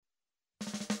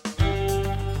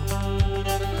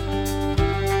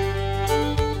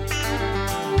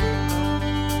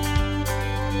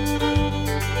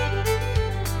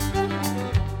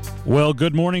Well,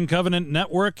 good morning, Covenant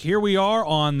Network. Here we are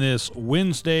on this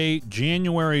Wednesday,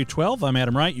 January 12th. I'm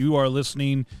Adam Wright. You are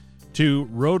listening to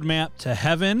Roadmap to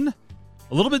Heaven.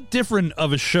 A little bit different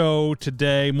of a show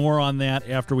today. More on that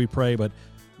after we pray, but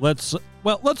let's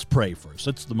pray first.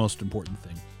 That's the most important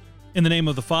thing. In the name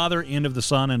of the Father, and of the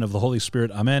Son, and of the Holy Spirit,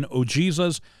 amen. O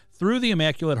Jesus, through the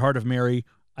Immaculate Heart of Mary,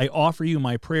 I offer you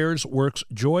my prayers, works,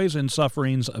 joys, and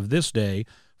sufferings of this day,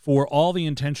 for all the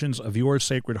intentions of your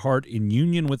Sacred Heart in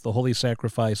union with the holy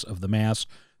sacrifice of the Mass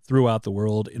throughout the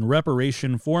world, in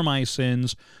reparation for my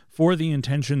sins, for the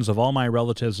intentions of all my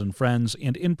relatives and friends,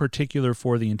 and in particular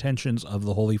for the intentions of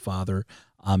the Holy Father.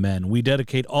 Amen. We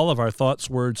dedicate all of our thoughts,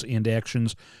 words, and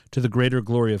actions to the greater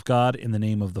glory of God, in the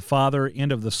name of the Father,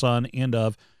 and of the Son, and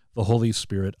of the Holy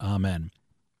Spirit. Amen.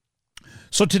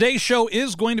 So today's show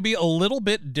is going to be a little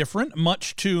bit different,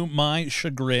 much to my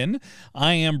chagrin.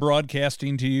 I am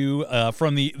broadcasting to you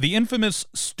from the infamous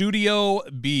Studio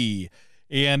B.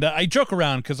 And I joke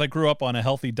around because I grew up on a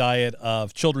healthy diet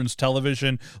of children's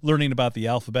television, learning about the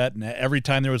alphabet, and every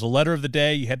time there was a letter of the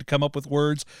day, you had to come up with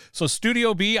words. So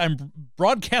Studio B, I'm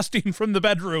broadcasting from the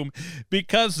bedroom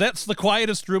because that's the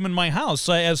quietest room in my house.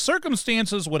 As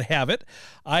circumstances would have it,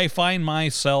 I find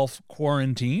myself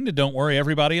quarantined. Don't worry,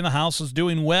 everybody in the house is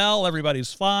doing well.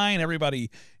 Everybody's fine.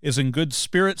 Everybody is in good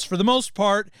spirits for the most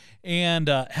part and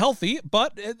healthy,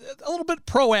 but a little bit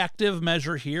proactive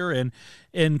measure here and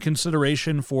in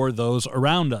consideration for those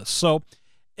around us. So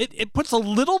it puts a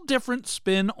little different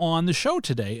spin on the show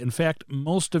today. In fact,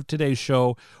 most of today's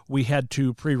show we had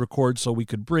to pre-record so we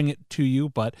could bring it to you,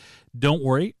 but don't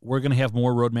worry, we're going to have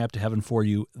more Roadmap to Heaven for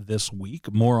you this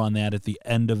week. More on that at the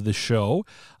end of the show.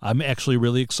 I'm actually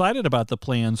really excited about the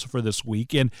plans for this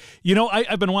week. And, you know,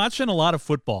 I've been watching a lot of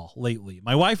football lately.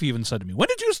 My wife even said to me, when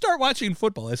did you start watching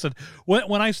football? I said,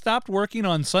 when I stopped working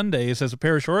on Sundays as a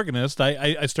parish organist,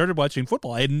 I started watching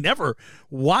football. I had never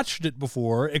watched it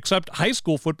before, except high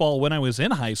school football when I was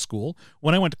in high school.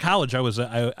 When I went to college, I was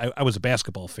a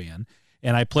basketball fan.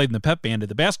 And I played in the pep band at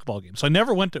the basketball game. So I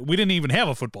never we didn't even have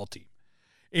a football team.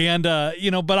 And,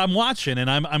 but I'm watching and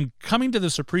I'm coming to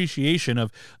this appreciation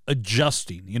of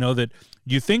adjusting, that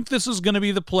you think this is going to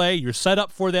be the play, you're set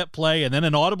up for that play, and then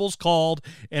an audible's called,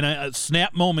 and a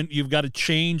snap moment, you've got to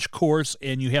change course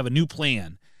and you have a new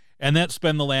plan. And that's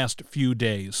been the last few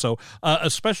days. So a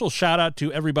special shout out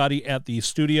to everybody at the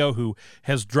studio who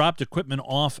has dropped equipment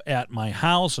off at my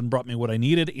house and brought me what I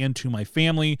needed, and to my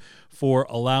family for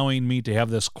allowing me to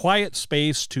have this quiet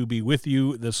space to be with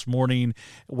you this morning.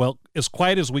 Well, as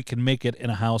quiet as we can make it in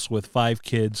a house with 5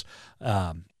 kids.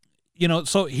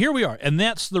 So here we are. And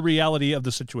that's the reality of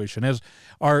the situation. As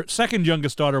our second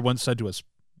youngest daughter once said to us,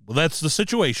 well, that's the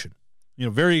situation.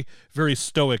 Very, very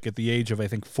stoic at the age of, I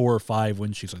think, 4 or 5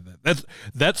 when she said that.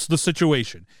 That's the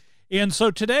situation. And so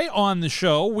today on the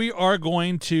show, we are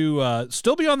going to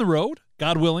still be on the road,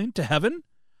 God willing, to heaven.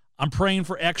 I'm praying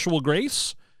for actual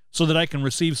grace so that I can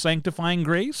receive sanctifying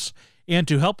grace. And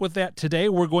to help with that today,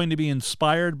 we're going to be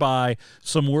inspired by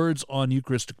some words on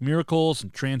Eucharistic miracles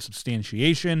and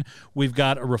transubstantiation. We've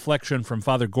got a reflection from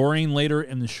Father Goring later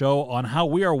in the show on how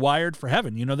we are wired for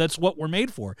heaven. That's what we're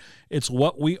made for. It's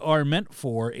what we are meant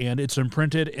for, and it's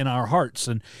imprinted in our hearts.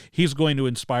 And he's going to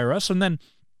inspire us. And then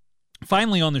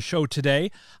finally on the show today,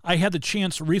 I had the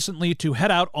chance recently to head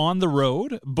out on the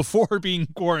road before being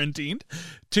quarantined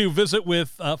to visit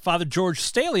with Father George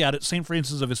Staley out at St.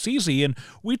 Francis of Assisi, and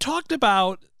we talked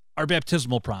about our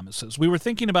baptismal promises. We were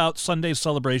thinking about Sunday's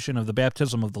celebration of the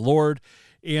baptism of the Lord,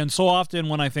 and so often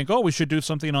when I think, we should do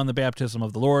something on the baptism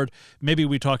of the Lord, maybe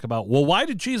we talk about, why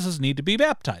did Jesus need to be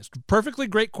baptized? Perfectly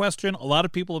great question. A lot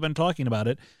of people have been talking about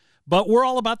it. But we're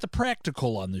all about the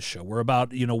practical on this show. We're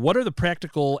about, what are the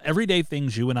practical, everyday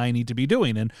things you and I need to be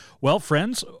doing? And, well,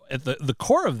 friends, at the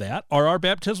core of that are our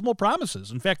baptismal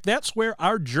promises. In fact, that's where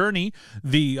our journey,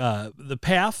 the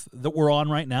path that we're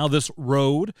on right now, this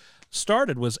road,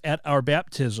 started, was at our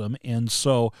baptism. And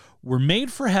so we're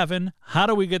made for heaven. How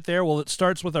do we get there? Well, it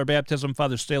starts with our baptism.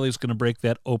 Father Staley is going to break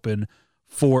that open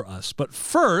for us. But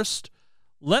first,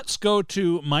 let's go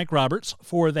to Mike Roberts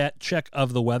for that check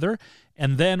of the weather.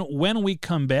 And then when we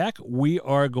come back, we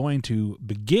are going to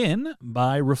begin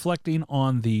by reflecting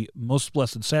on the Most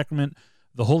Blessed Sacrament,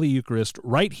 the Holy Eucharist,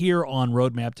 right here on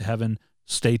Roadmap to Heaven.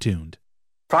 Stay tuned.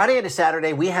 Friday into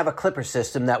Saturday, we have a clipper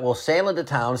system that will sail into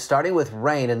town, starting with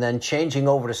rain and then changing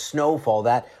over to snowfall.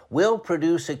 That will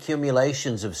produce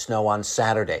accumulations of snow on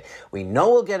Saturday. We know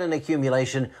we'll get an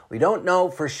accumulation. We don't know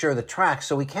for sure the track,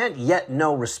 so we can't yet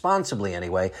know responsibly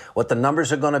anyway what the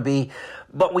numbers are going to be.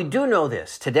 But we do know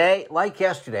this. Today, like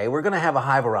yesterday, we're going to have a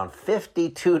high of around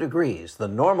 52 degrees. The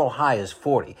normal high is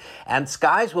 40. And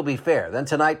skies will be fair. Then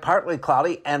tonight, partly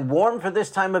cloudy and warm for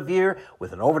this time of year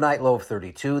with an overnight low of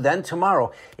 32. Then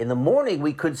tomorrow, in the morning,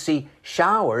 we could see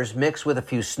showers mixed with a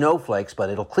few snowflakes, but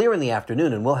it'll clear in the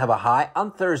afternoon and we'll have a high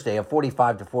on Thursday of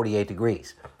 45 to 48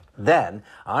 degrees. Then,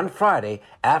 on Friday,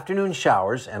 afternoon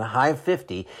showers and a high of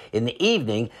 50. In the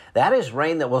evening, that is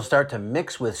rain that will start to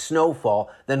mix with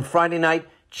snowfall. Then Friday night,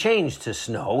 change to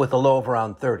snow with a low of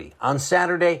around 30. On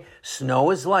Saturday,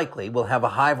 snow is likely. We'll have a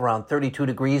high of around 32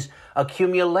 degrees.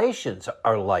 Accumulations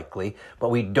are likely, but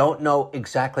we don't know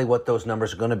exactly what those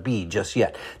numbers are going to be just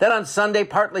yet. Then on Sunday,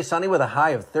 partly sunny with a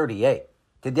high of 38.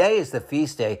 Today is the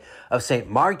feast day of St.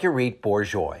 Marguerite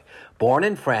Bourgeois. Born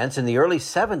in France in the early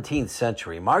 17th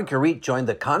century, Marguerite joined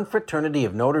the Confraternity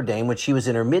of Notre Dame when she was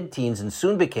in her mid-teens and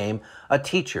soon became a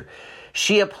teacher.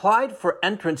 She applied for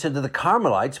entrance into the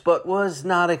Carmelites, but was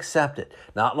not accepted.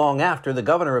 Not long after, the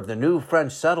governor of the new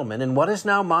French settlement in what is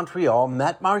now Montreal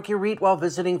met Marguerite while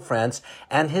visiting France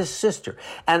and his sister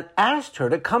and asked her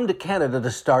to come to Canada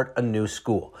to start a new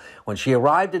school. When she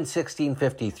arrived in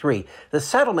 1653, the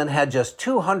settlement had just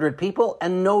 200 people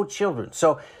and no children.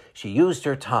 So she used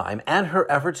her time and her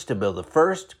efforts to build the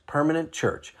first permanent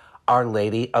church, Our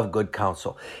Lady of Good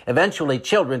Counsel. Eventually,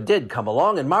 children did come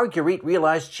along, and Marguerite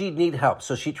realized she'd need help,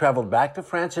 so she traveled back to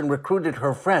France and recruited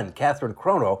her friend, Catherine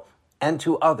Chrono, and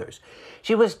 2 others.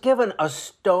 She was given a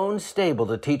stone stable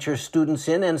to teach her students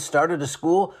in and started a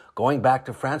school, going back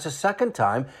to France a second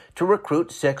time to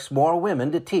recruit 6 more women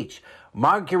to teach.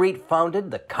 Marguerite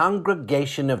founded the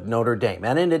Congregation of Notre Dame,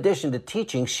 and in addition to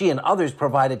teaching, she and others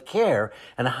provided care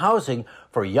and housing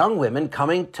for young women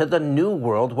coming to the New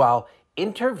World while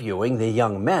interviewing the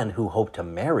young men who hoped to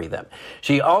marry them.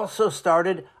 She also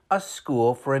started a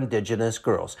school for Indigenous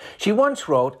girls. She once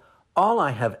wrote, "All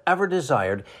I have ever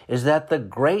desired is that the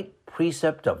great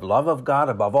precept of love of God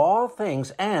above all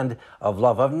things and of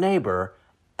love of neighbor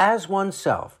as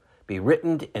oneself be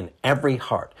written in every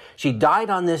heart." She died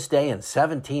on this day in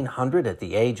 1700 at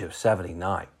the age of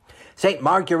 79. St.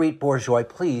 Marguerite Bourgeois,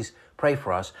 please pray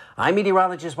for us. I'm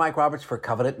meteorologist Mike Roberts for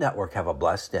Covenant Network. Have a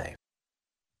blessed day.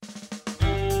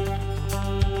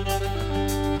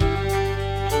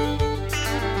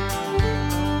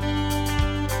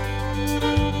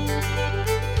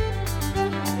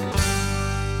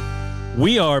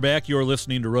 We are back. You're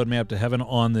listening to Roadmap to Heaven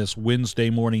on this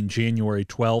Wednesday morning, January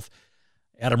 12th.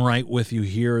 Adam Wright with you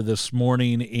here this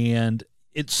morning, and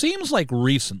it seems like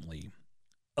recently,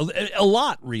 a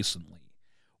lot recently,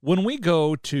 when we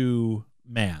go to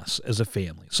Mass as a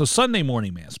family, so Sunday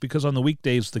morning Mass, because on the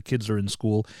weekdays the kids are in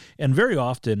school, and very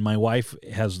often my wife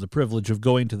has the privilege of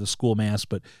going to the school Mass,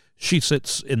 but she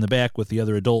sits in the back with the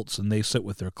other adults and they sit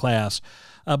with their class.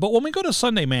 But when we go to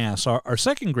Sunday Mass, our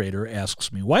second grader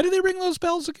asks me, why do they ring those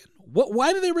bells again?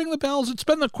 Why do they ring the bells? It's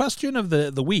been the question of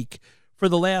the week for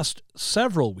the last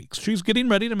several weeks. She's getting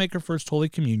ready to make her first Holy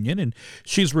Communion, and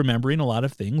she's remembering a lot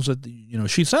of things that,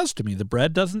 she says to me, the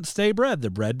bread doesn't stay bread.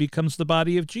 The bread becomes the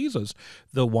body of Jesus.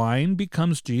 The wine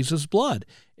becomes Jesus' blood.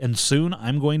 And soon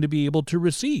I'm going to be able to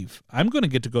receive. I'm going to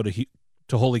get to go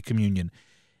to Holy Communion.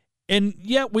 And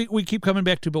yet we keep coming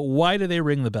back to, but why do they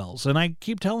ring the bells? And I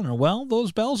keep telling her, well,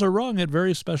 those bells are rung at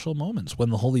very special moments. When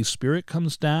the Holy Spirit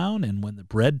comes down and when the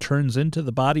bread turns into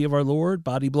the body of our Lord,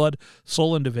 body, blood,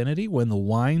 soul, and divinity, when the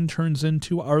wine turns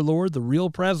into our Lord, the real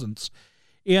presence.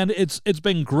 And it's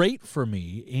been great for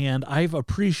me, and I've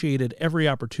appreciated every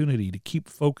opportunity to keep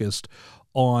focused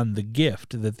on the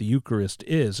gift that the Eucharist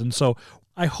is. And so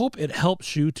I hope it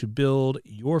helps you to build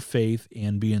your faith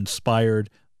and be inspired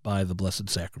by the Blessed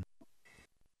Sacrament.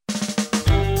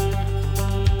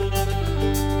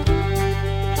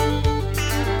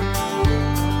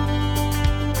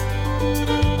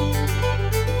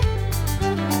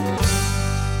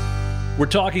 We're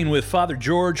talking with Father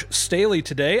George Staley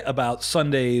today about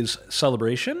Sunday's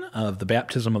celebration of the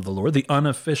baptism of the Lord, the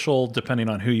unofficial, depending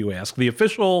on who you ask, the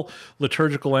official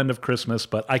liturgical end of Christmas,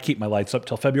 but I keep my lights up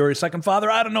till February 2nd. Father,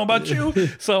 I don't know about you,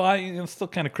 so it's still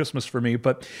kind of Christmas for me,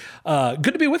 but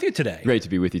good to be with you today. Great to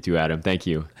be with you too, Adam. Thank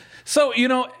you. So,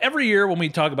 every year when we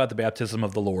talk about the baptism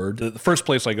of the Lord, the first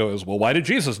place I go is, well, why did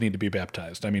Jesus need to be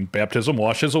baptized? I mean, baptism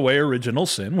washes away original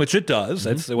sin, which it does.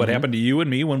 That's what happened to you and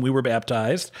me when we were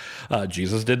baptized.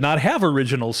 Jesus did not have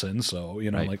original sin, so,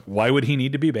 right. why would he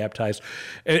need to be baptized?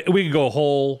 We could go a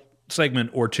whole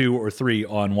segment or two or three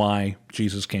on why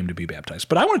Jesus came to be baptized.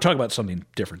 But I want to talk about something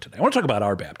different today. I want to talk about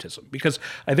our baptism because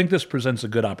I think this presents a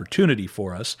good opportunity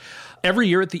for us. Every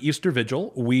year at the Easter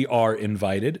Vigil, we are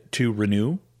invited to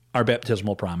renew our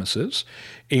baptismal promises.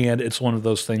 And it's one of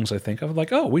those things I think of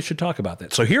like, oh, we should talk about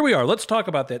that. So here we are. Let's talk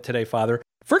about that today, Father.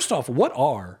 First off, what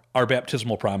are our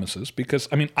baptismal promises? Because,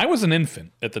 I was an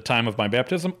infant at the time of my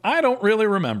baptism. I don't really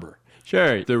remember.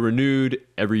 Sure. They're renewed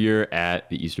every year at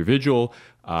the Easter Vigil.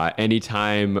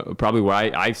 Anytime, probably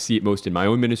where I see it most in my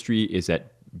own ministry is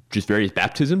at just various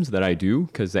baptisms that I do,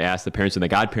 because they ask the parents and the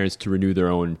godparents to renew their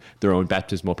own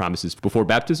baptismal promises before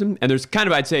baptism. And there's kind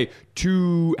of, I'd say,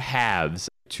 two halves,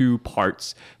 two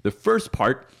parts. The first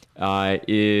part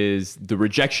is the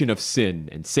rejection of sin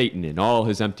and Satan and all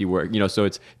his empty work. So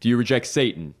it's, do you reject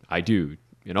Satan? I do.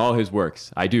 In all his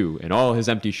works, I do. In all his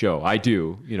empty show, I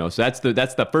do. So that's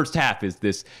the first half, is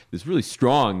this really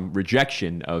strong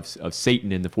rejection of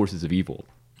Satan and the forces of evil.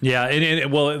 Yeah,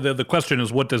 the question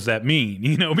is, what does that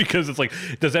mean? Because it's like,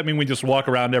 does that mean we just walk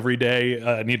around every day?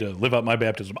 I need to live out my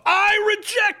baptism. I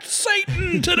reject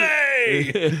Satan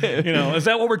today. Is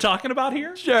that what we're talking about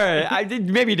here? Sure, I did,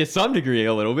 maybe to some degree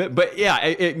a little bit, but yeah,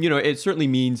 it certainly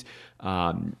means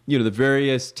the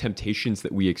various temptations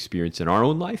that we experience in our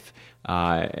own life.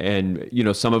 And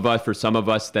for some of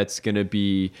us, that's going to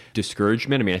be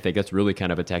discouragement. I think that's really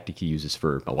kind of a tactic he uses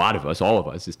for a lot of us, all of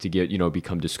us, is to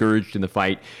become discouraged in the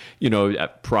fight.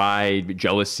 Pride,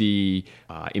 jealousy,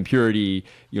 impurity.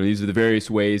 These are the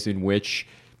various ways in which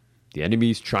the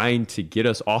enemy's trying to get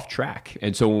us off track.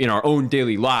 And so in our own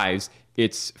daily lives,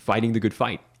 it's fighting the good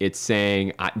fight. It's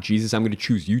saying, Jesus, I'm going to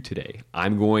choose you today.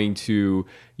 I'm going to,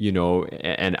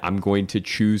 and I'm going to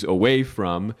choose away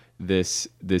from this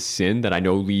sin that I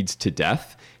know leads to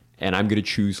death, and I'm going to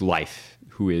choose life,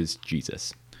 who is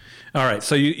Jesus. All right.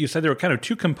 So you said there were kind of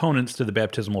two components to the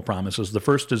baptismal promises. The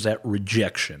first is that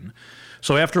rejection.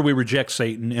 So after we reject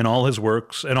Satan and all his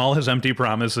works and all his empty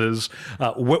promises,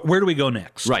 where do we go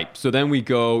next? Right. So then we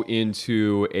go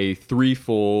into a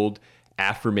threefold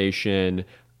affirmation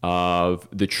of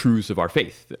the truths of our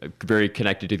faith, very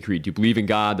connected to the creed. Do you believe in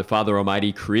God, the Father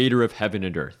Almighty, creator of heaven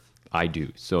and earth? I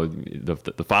do. So the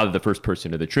Father, the first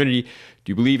person of the Trinity.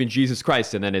 Do you believe in Jesus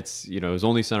Christ? And then it's, his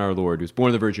only Son, our Lord, who was born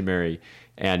of the Virgin Mary.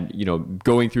 And,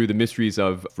 going through the mysteries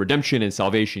of redemption and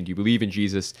salvation. Do you believe in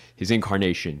Jesus, his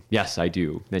incarnation? Yes, I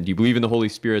do. Then do you believe in the Holy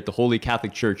Spirit, the Holy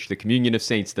Catholic Church, the communion of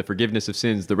saints, the forgiveness of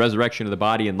sins, the resurrection of the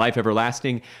body, and life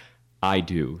everlasting? I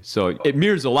do. So it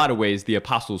mirrors a lot of ways the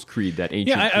Apostles' Creed, that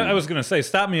ancient creed. I was going to say,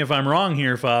 stop me if I'm wrong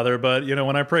here, Father, but,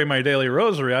 when I pray my daily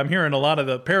rosary, I'm hearing a lot of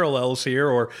the parallels here,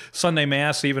 or Sunday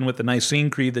Mass, even with the Nicene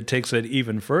Creed that takes it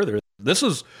even further. This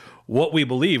is what we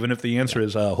believe, and if the answer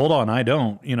is, hold on, I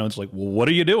don't, it's like, well, what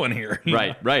are you doing here?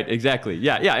 Right, exactly.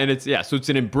 Yeah, and so it's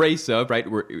an embrace of, right,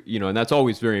 and that's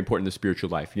always very important in the spiritual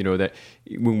life, that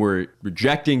when we're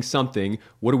rejecting something,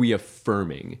 what are we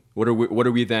affirming? What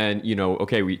are we then,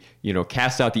 okay, we,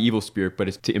 cast out the evil spirit, but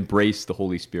it's to embrace the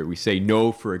Holy Spirit. We say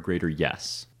no for a greater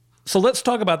yes. So let's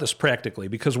talk about this practically,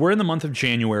 because we're in the month of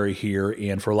January here,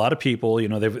 and for a lot of people,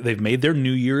 they've made their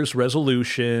New Year's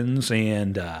resolutions,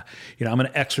 and I'm going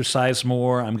to exercise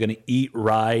more, I'm going to eat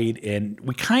right, and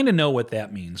we kind of know what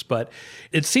that means. But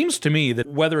it seems to me that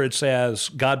whether it's as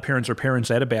godparents or parents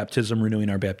at a baptism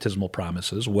renewing our baptismal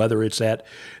promises, whether it's at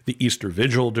the Easter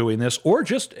Vigil doing this, or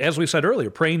just, as we said earlier,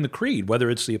 praying the Creed,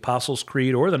 whether it's the Apostles'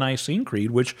 Creed or the Nicene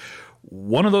Creed, which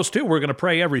one of those two we're going to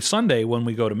pray every Sunday when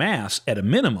we go to Mass, at a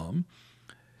minimum,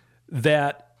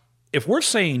 that if we're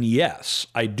saying, yes,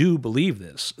 I do believe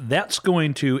this, that's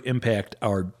going to impact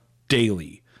our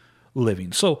daily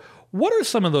living. So what are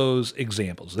some of those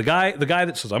examples? The guy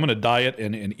that says, I'm going to diet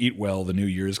and eat well the new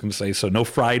year is going to say, so no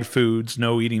fried foods,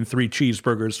 no eating 3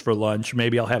 cheeseburgers for lunch,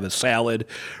 maybe I'll have a salad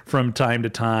from time to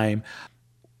time.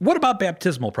 What about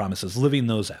baptismal promises, living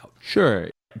those out? Sure.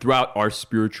 Throughout our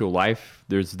spiritual life,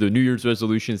 there's the New Year's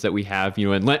resolutions that we have,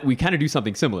 and Lent, we kind of do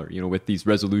something similar, with these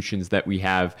resolutions that we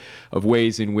have of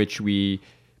ways in which we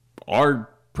are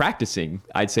practicing,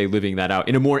 I'd say, living that out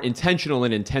in a more intentional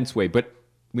and intense way. But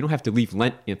we don't have to leave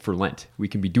Lent for Lent. We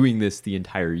can be doing this the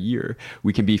entire year.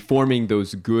 We can be forming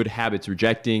those good habits,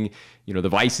 rejecting, the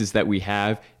vices that we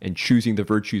have and choosing the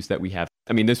virtues that we have.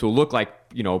 This will look like,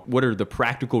 what are the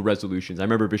practical resolutions? I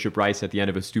remember Bishop Rice at the end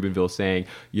of a Steubenville saying,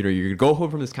 you're going to go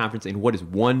home from this conference, and what is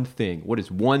one thing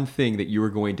that you are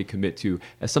going to commit to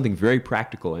as something very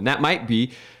practical? And that might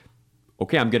be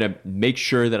okay, I'm going to make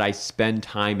sure that I spend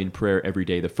time in prayer every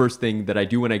day. The first thing that I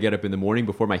do when I get up in the morning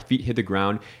before my feet hit the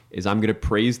ground is I'm going to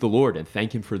praise the Lord and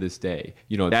thank him for this day.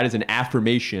 That is an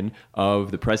affirmation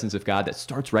of the presence of God that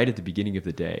starts right at the beginning of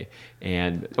the day.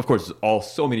 And of course,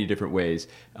 there's so many different ways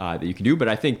that you can do, but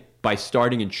I think by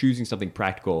starting and choosing something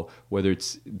practical, whether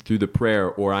it's through the prayer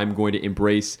or I'm going to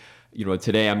embrace,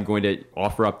 today I'm going to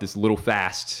offer up this little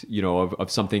fast, of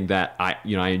something that I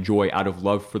enjoy out of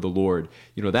love for the Lord.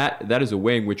 That is a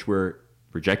way in which we're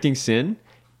rejecting sin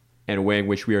and a way in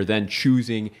which we are then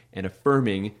choosing and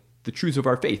affirming the truths of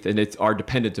our faith, and it's our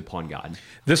dependence upon God.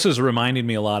 This is reminding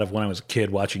me a lot of when I was a kid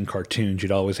watching cartoons.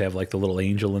 You'd always have like the little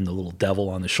angel and the little devil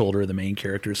on the shoulder of the main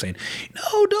character saying,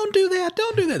 no, don't do that,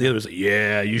 don't do that. The other was like,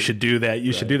 yeah, you should do that,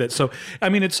 you should do that. So,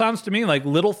 it sounds to me like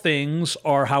little things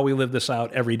are how we live this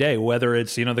out every day, whether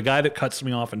it's, the guy that cuts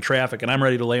me off in traffic and I'm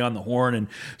ready to lay on the horn and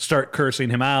start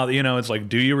cursing him out. It's like,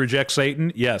 do you reject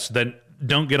Satan? Yes, then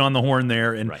don't get on the horn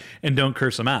there and don't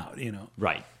curse him out,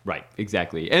 Right,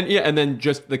 exactly. And then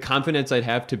just the confidence I'd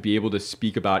have to be able to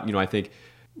speak about, I think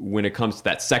when it comes to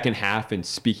that second half and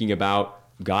speaking about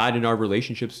God and our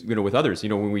relationships, with others,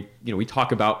 when we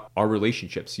talk about our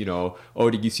relationships, oh,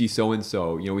 did you see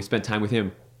so-and-so? We spent time with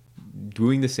him.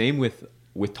 Doing the same with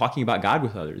talking about God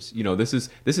with others. This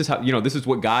is how, this is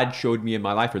what God showed me in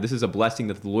my life, or this is a blessing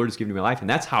that the Lord has given me in my life. And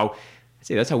that's how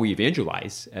we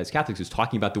evangelize as Catholics, is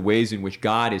talking about the ways in which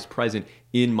God is present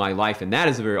in my life. And that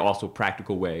is a very also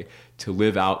practical way to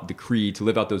live out the creed, to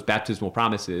live out those baptismal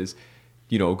promises,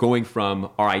 going from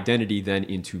our identity then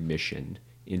into mission,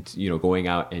 into, going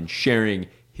out and sharing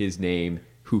his name,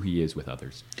 who he is with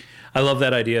others. I love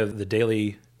that idea of the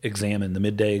daily examine, the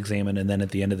midday examine, and then at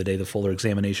the end of the day, the fuller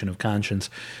examination of conscience,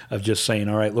 of just saying,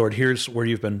 all right, Lord, here's where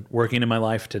you've been working in my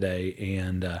life today.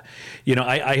 And,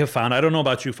 I have found, I don't know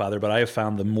about you, Father, but I have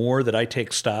found the more that I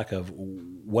take stock of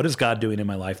what is God doing in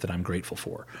my life that I'm grateful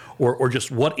for, or just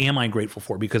what am I grateful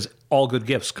for, because all good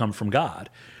gifts come from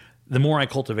God. The more I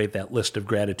cultivate that list of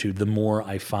gratitude, the more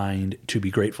I find to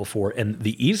be grateful for. And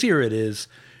the easier it is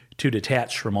to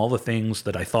detach from all the things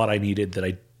that I thought I needed that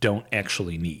I don't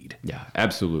actually need. Yeah,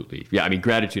 absolutely. Yeah,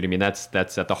 gratitude.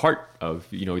 That's at the heart of,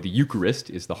 the Eucharist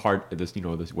is the heart of this,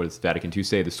 what does Vatican II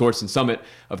say? The source and summit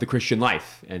of the Christian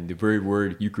life. And the very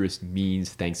word Eucharist means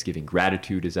thanksgiving.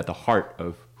 Gratitude is at the heart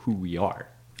of who we are.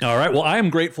 All right. Well, I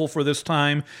am grateful for this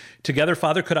time together.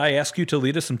 Father, could I ask you to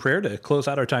lead us in prayer to close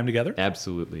out our time together?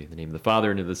 Absolutely. In the name of the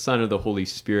Father, and of the Son, and of the Holy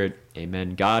Spirit.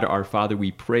 Amen. God, our Father,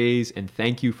 we praise and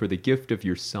thank you for the gift of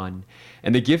your Son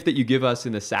and the gift that you give us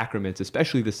in the sacraments,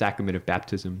 especially the sacrament of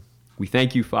baptism. We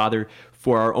thank you, Father,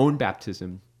 for our own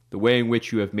baptism, the way in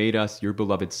which you have made us your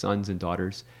beloved sons and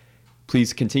daughters.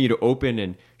 Please continue to open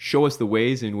and show us the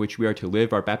ways in which we are to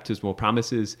live our baptismal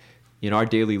promises in our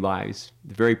daily lives,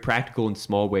 the very practical and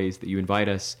small ways that you invite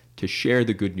us to share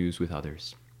the good news with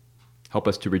others. Help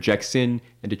us to reject sin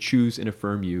and to choose and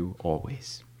affirm you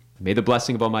always. May the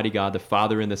blessing of Almighty God, the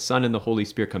Father, and the Son, and the Holy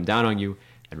Spirit come down on you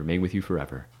and remain with you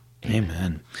forever.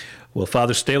 Amen. Well,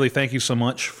 Father Staley, thank you so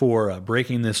much for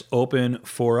breaking this open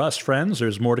for us, friends.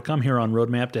 There's more to come here on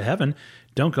Roadmap to Heaven.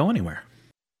 Don't go anywhere.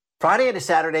 Friday into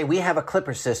Saturday, we have a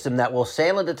clipper system that will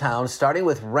sail into town, starting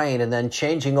with rain and then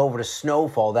changing over to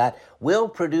snowfall. That will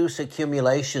produce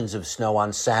accumulations of snow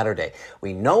on Saturday.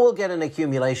 We know we'll get an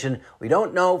accumulation. We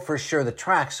don't know for sure the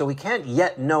track, so we can't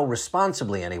yet know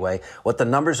responsibly anyway what the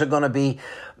numbers are going to be.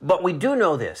 But we do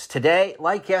know this. Today,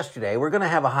 like yesterday, we're going to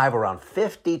have a high of around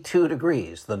 52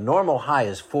 degrees. The normal high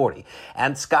is 40.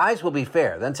 And skies will be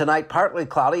fair. Then tonight, partly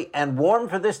cloudy and warm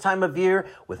for this time of year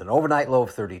with an overnight low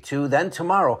of 32. Then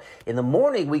tomorrow, in the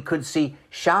morning, we could see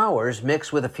showers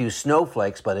mixed with a few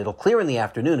snowflakes, but it'll clear in the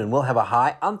afternoon and we'll have a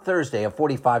high on Thursday of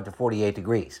 45 to 48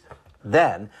 degrees.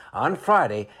 Then, on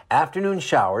Friday, afternoon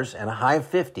showers and a high of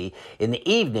 50. In the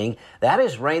evening, that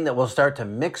is rain that will start to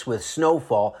mix with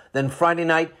snowfall. Then Friday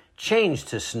night, change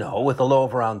to snow with a low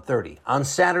of around 30. On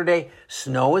Saturday,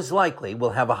 snow is likely.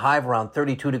 We'll have a high of around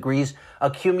 32 degrees.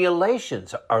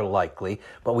 Accumulations are likely,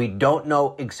 but we don't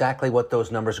know exactly what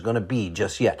those numbers are going to be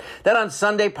just yet. Then on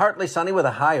Sunday, partly sunny with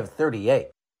a high of 38.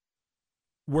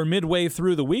 We're midway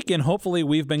through the week, and hopefully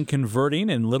we've been converting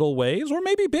in little ways or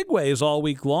maybe big ways all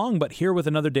week long. But here with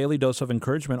another daily dose of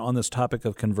encouragement on this topic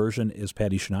of conversion is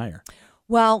Patty Schneier.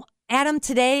 Well, Adam,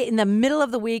 today in the middle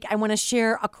of the week, I want to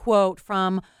share a quote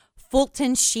from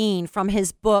Fulton Sheen from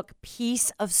his book,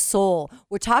 Peace of Soul.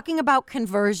 We're talking about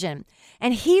conversion.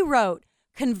 And he wrote,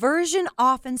 "Conversion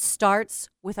often starts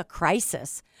with a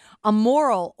crisis, a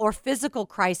moral or physical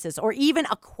crisis, or even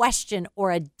a question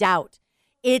or a doubt.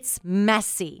 It's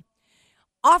messy.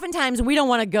 Oftentimes, we don't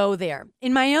want to go there.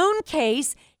 In my own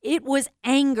case, It was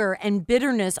anger and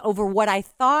bitterness over what I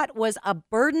thought was a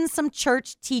burdensome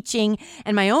church teaching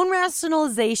and my own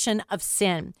rationalization of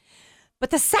sin.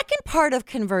 But the second part of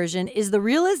conversion is the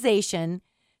realization,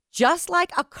 just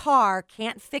like a car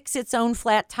can't fix its own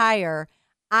flat tire,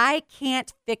 I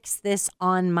can't fix this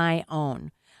on my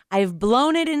own. I've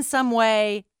blown it in some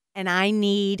way, and I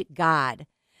need God.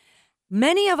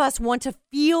 Many of us want to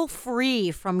feel free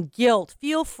from guilt,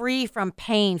 feel free from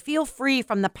pain, feel free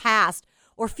from the past,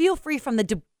 or feel free from the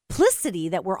duplicity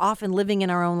that we're often living in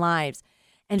our own lives,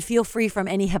 and feel free from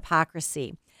any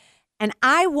hypocrisy. And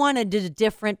I wanted a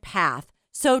different path.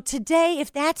 So today,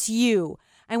 if that's you,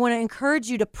 I want to encourage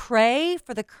you to pray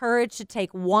for the courage to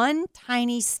take one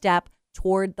tiny step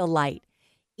toward the light.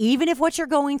 Even if what you're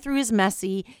going through is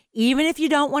messy, even if you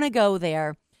don't want to go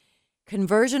there,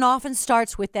 conversion often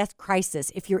starts with that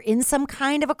crisis. If you're in some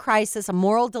kind of a crisis, a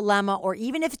moral dilemma, or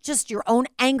even if it's just your own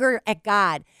anger at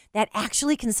God, that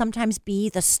actually can sometimes be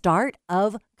the start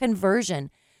of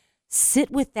conversion. Sit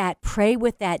with that, pray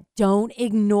with that, don't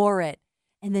ignore it,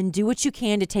 and then do what you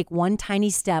can to take one tiny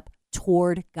step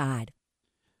toward God.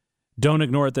 Don't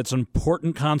ignore it. That's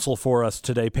important counsel for us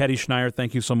today. Patty Schneier,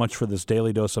 thank you so much for this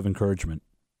daily dose of encouragement.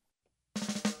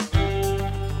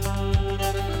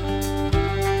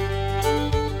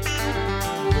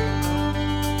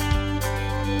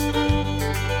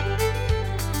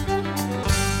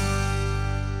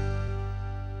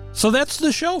 So that's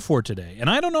the show for today. And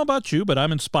I don't know about you, but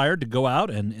I'm inspired to go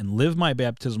out and live my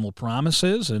baptismal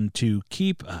promises and to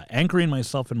keep anchoring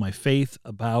myself in my faith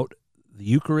about the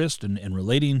Eucharist and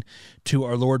relating to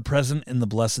our Lord present in the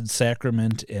Blessed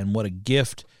Sacrament, and what a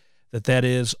gift that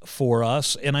is for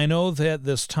us. And I know that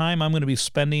this time I'm going to be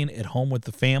spending at home with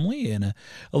the family in a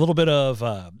little bit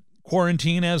of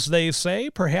quarantine, as they say.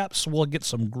 Perhaps we'll get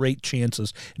some great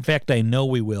chances. In fact, I know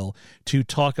we will, to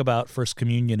talk about First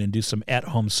Communion and do some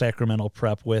at-home sacramental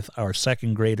prep with our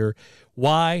second grader.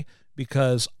 Why?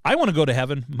 Because I want to go to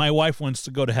heaven. My wife wants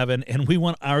to go to heaven, and we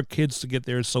want our kids to get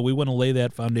there. So we want to lay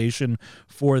that foundation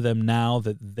for them now,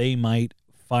 that they might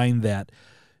find that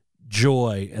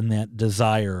joy and that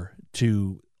desire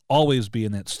to always be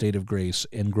in that state of grace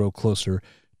and grow closer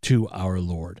to our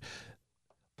Lord.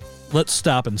 Let's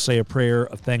stop and say a prayer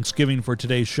of thanksgiving for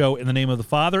today's show. In the name of the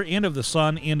Father, and of the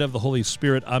Son, and of the Holy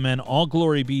Spirit. Amen. All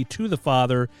glory be to the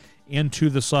Father, and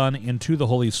to the Son, and to the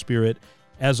Holy Spirit,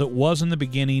 as it was in the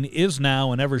beginning, is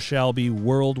now, and ever shall be,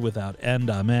 world without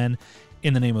end. Amen.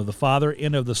 In the name of the Father,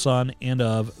 and of the Son, and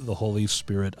of the Holy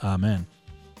Spirit. Amen.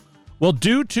 Well,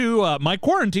 due to my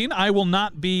quarantine, I will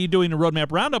not be doing a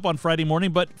Roadmap Roundup on Friday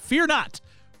morning, but fear not.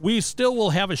 We still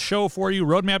will have a show for you.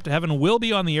 Roadmap to Heaven will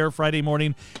be on the air Friday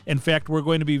morning. In fact, we're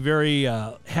going to be very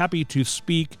happy to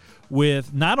speak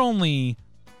with not only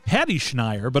Patty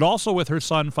Schneier, but also with her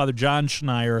son, Father John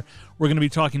Schneier. We're going to be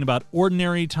talking about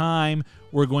ordinary time.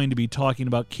 We're going to be talking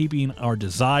about keeping our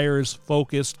desires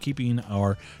focused, keeping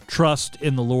our trust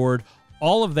in the Lord.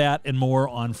 All of that and more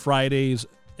on Friday's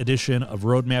edition of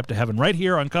Roadmap to Heaven right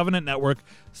here on Covenant Network,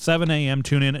 7 a.m.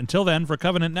 Tune in. Until then, for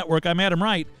Covenant Network, I'm Adam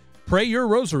Wright. Pray your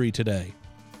rosary today.